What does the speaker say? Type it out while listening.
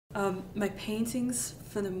My paintings,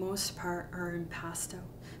 for the most part, are in pastel,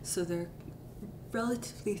 so they're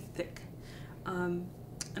relatively thick. I'm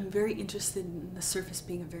very interested in the surface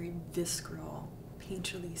being a very visceral,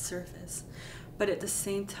 painterly surface, but at the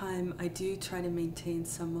same time, I do try to maintain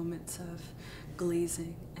some moments of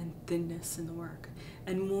glazing and thinness in the work.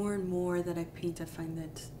 And more that I paint, I find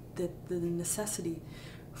that the necessity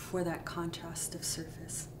for that contrast of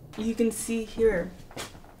surface. You can see here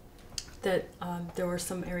that there were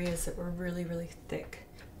some areas that were really thick,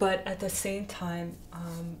 but at the same time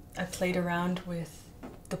I played around with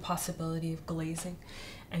the possibility of glazing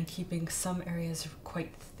and keeping some areas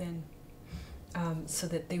quite thin so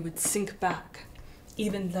that they would sink back,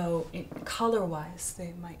 even though color-wise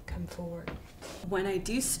they might come forward. When I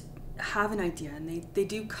do have an idea, and they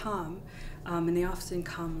do come, and they often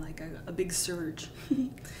come like a big surge,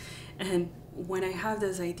 and when I have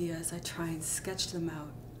those ideas, I try and sketch them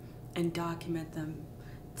out and document them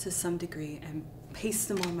to some degree and paste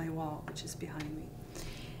them on my wall, which is behind me.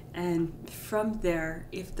 And from there,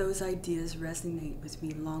 if those ideas resonate with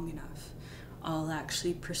me long enough, I'll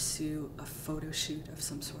actually pursue a photo shoot of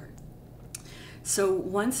some sort. So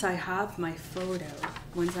once I have my photo,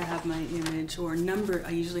 once I have my image or number,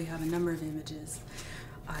 I usually have a number of images,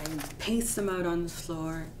 I paste them out on the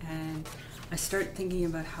floor and I start thinking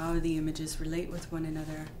about how the images relate with one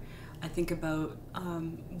another. I think about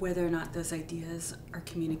whether or not those ideas are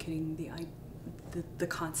communicating the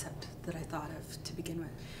concept that I thought of to begin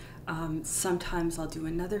with. Sometimes I'll do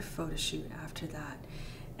another photo shoot after that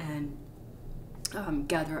and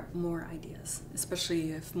gather up more ideas,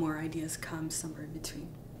 especially if more ideas come somewhere in between.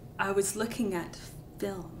 I was looking at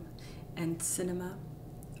film and cinema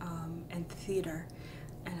and theater,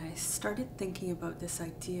 and I started thinking about this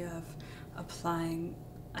idea of applying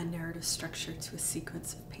a narrative structure to a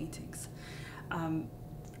sequence of paintings.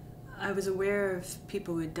 I was aware of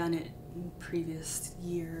people who had done it in previous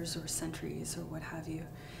years or centuries or what have you,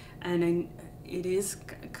 and it is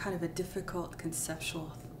kind of a difficult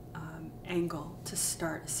conceptual angle to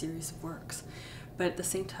start a series of works, but at the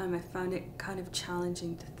same time I found it kind of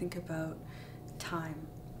challenging to think about time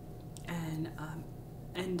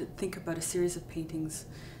and think about a series of paintings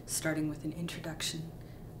starting with an introduction,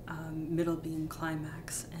 middle being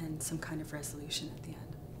climax, and some kind of resolution at the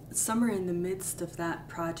end. Somewhere in the midst of that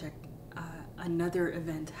project, another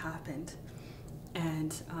event happened,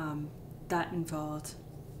 and that involved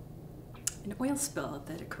an oil spill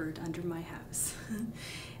that occurred under my house.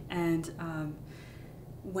 And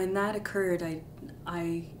when that occurred,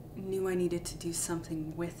 I knew I needed to do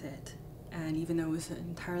something with it. And even though it was an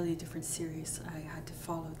entirely different series, I had to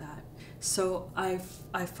follow that. So I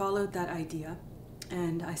followed that idea,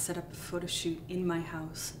 and I set up a photo shoot in my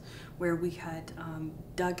house where we had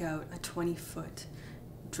dug out a 20-foot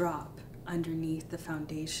drop underneath the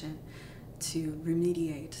foundation to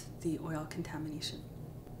remediate the oil contamination.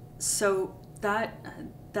 So that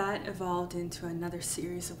evolved into another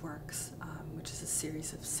series of works, which is a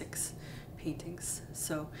series of 6 paintings.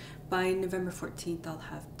 So by November 14th, I'll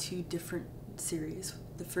have 2 different series.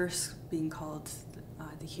 The first being called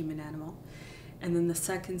The Human Animal, and then the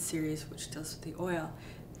second series, which deals with the oil,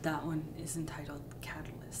 that one is entitled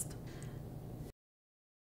Cattle.